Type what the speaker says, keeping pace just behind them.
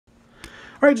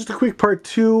Alright, just a quick part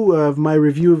 2 of my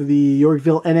review of the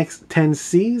Yorkville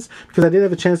NX10Cs, because I did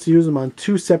have a chance to use them on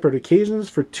 2 separate occasions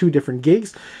for 2 different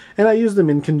gigs, and I used them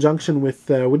in conjunction with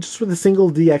just with a single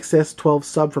DXS12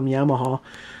 sub from Yamaha.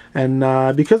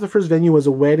 And because the first venue was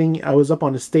a wedding, I was up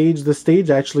on a stage. The stage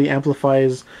actually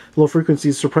amplifies low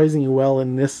frequencies surprisingly well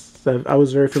in this. I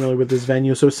was very familiar with this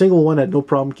venue, so a single one had no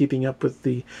problem keeping up with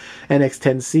the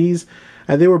NX10Cs.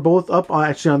 They were both up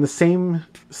actually on the same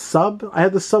sub. I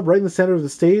had the sub right in the center of the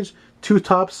stage, 2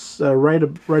 tops right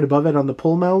above it on the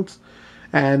pull mount,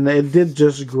 and it did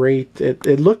just great.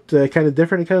 It looked kind of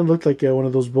different. It kind of looked like one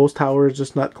of those Bose towers,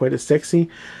 just not quite as sexy,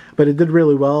 but it did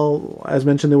really well. As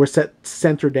mentioned, they were set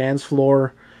center dance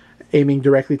floor, aiming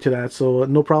directly to that, so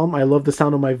no problem. I love the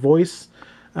sound of my voice.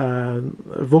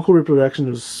 Vocal reproduction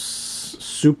was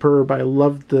superb. I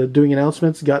loved doing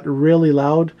announcements. Got really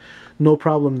loud, no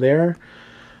problem there.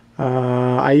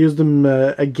 I used them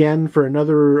again for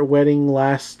another wedding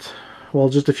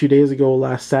just a few days ago,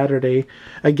 last Saturday.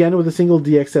 Again with a single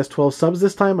DXS12 subs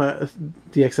this time.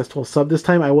 DXS12 sub this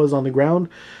time. I was on the ground,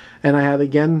 and I had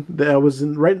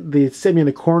they set me in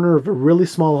the corner of a really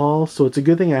small hall, so it's a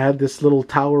good thing I had this little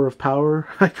tower of power,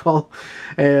 I call.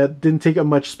 Didn't take up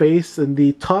much space, and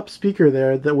the top speaker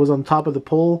there that was on top of the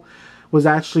pole was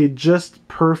actually just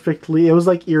perfectly, it was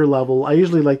like ear level. I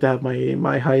usually like to have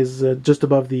my highs just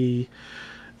above the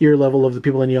ear level of the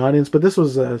people in the audience, but this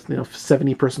was a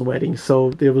 70-person wedding,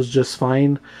 so it was just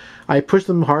fine. I pushed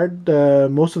them hard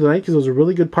most of the night because it was a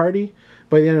really good party.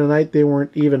 By the end of the night, they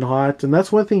weren't even hot, and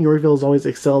that's one thing Yorkville has always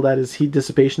excelled at, is heat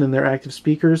dissipation in their active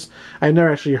speakers. I've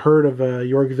never actually heard of a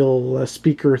Yorkville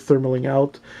speaker thermaling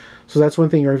out, so that's one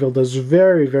thing Yorkville does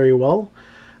very, very well.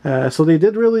 So they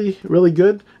did really, really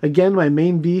good. Again, my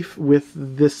main beef with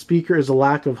this speaker is a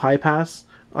lack of high pass.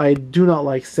 I do not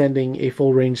like sending a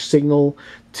full range signal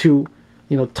to,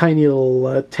 tiny little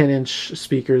 10-inch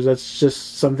speakers. That's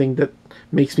just something that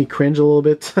makes me cringe a little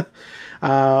bit.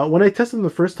 When I tested them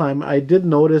the first time, I did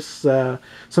notice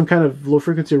some kind of low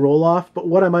frequency roll off, but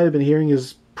what I might have been hearing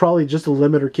is probably just a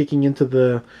limiter kicking into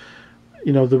the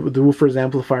woofer's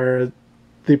amplifier.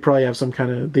 They probably have some kind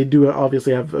of, they do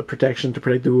obviously have a protection to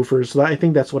protect the woofers, so I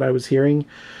think that's what I was hearing.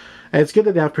 And it's good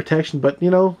that they have protection, but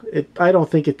I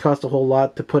don't think it costs a whole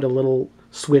lot to put a little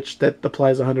switch that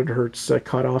applies 100 hertz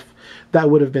cutoff. That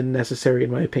would have been necessary,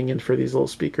 in my opinion, for these little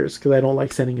speakers, because I don't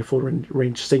like sending a full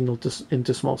range signal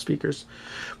into small speakers.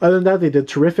 Other than that, they did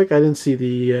terrific. I didn't see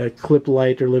the clip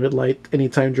light or limit light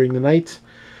anytime during the night.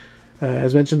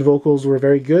 As mentioned, vocals were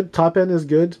very good. Top end is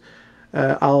good.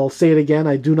 I'll say it again,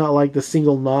 I do not like the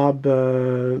single knob.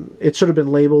 It should have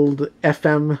been labeled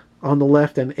FM on the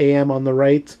left and AM on the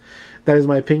right. That is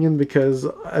my opinion, because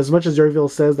as much as Yorkville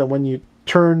says that when you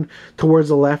turn towards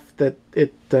the left that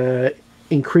it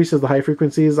increases the high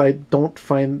frequencies, I don't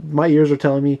find, my ears are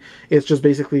telling me it's just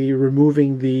basically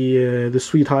removing the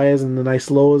sweet highs and the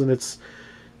nice lows, and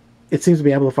it seems to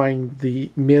be amplifying the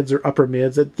mids or upper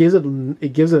mids. It gives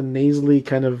a nasally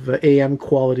kind of AM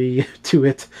quality to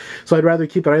it. So I'd rather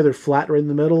keep it either flat right in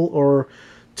the middle or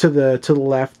to the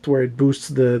left, where it boosts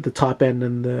the top end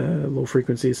and the low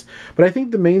frequencies. But I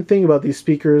think the main thing about these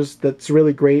speakers that's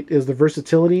really great is the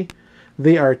versatility.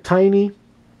 They are tiny,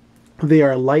 they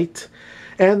are light,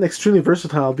 and extremely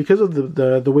versatile because of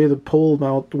the way the pole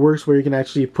mount works, where you can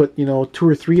actually put 2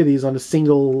 or 3 of these on a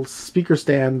single speaker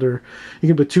stand, or you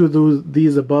can put 2 of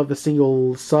these above a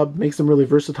single sub. Makes them really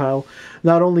versatile,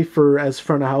 not only as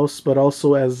front of house, but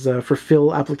also as for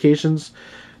fill applications.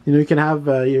 You can have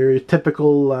your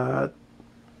typical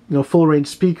full range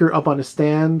speaker up on a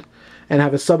stand and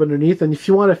have a sub underneath, and if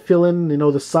you want to fill in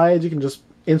the sides, you can just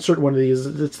insert one of these.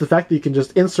 It's the fact that you can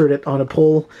just insert it on a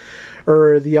pole.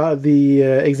 Or the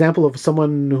example of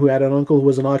someone who had an uncle who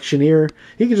was an auctioneer.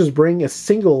 He could just bring a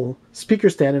single speaker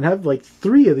stand and have like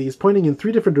 3 of these pointing in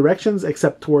 3 different directions,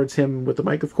 except towards him with the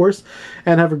mic, of course,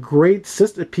 and have a great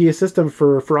PA system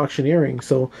for auctioneering.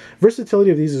 So versatility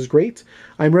of these is great.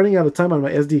 I'm running out of time on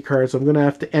my SD card, so I'm going to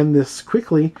have to end this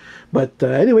quickly. But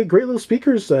anyway, great little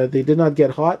speakers. They did not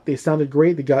get hot. They sounded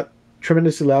great. They got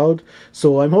tremendously loud.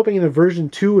 So I'm hoping in a version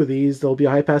 2 of these there'll be a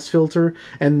high pass filter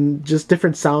and just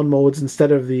different sound modes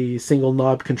instead of the single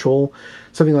knob control.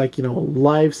 Something like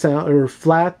live sound or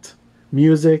flat,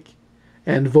 music,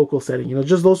 and vocal setting.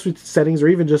 Just those 3 settings, or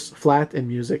even just flat and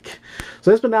music.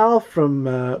 So that's been Al from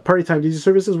Party Time DJ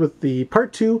Services with the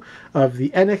part 2 of the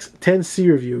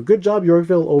NX10C review. Good job,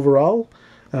 Yorkville, overall.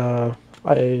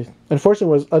 I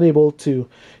unfortunately was unable to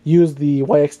use the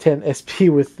YX10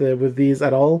 SP with these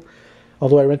at all,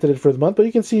 although I rented it for the month. But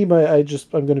you can see I'm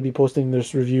going to be posting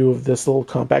this review of this little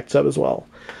compact sub as well.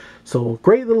 So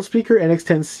great little speaker,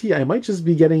 NX10C. I might just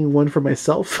be getting one for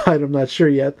myself. I'm not sure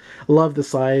yet. Love the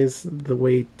size, the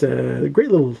weight.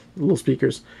 Great little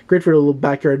speakers. Great for a little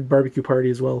backyard barbecue party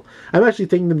as well. I'm actually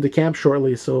taking them to camp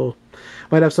shortly, so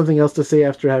might have something else to say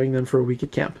after having them for a week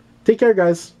at camp. Take care,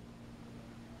 guys.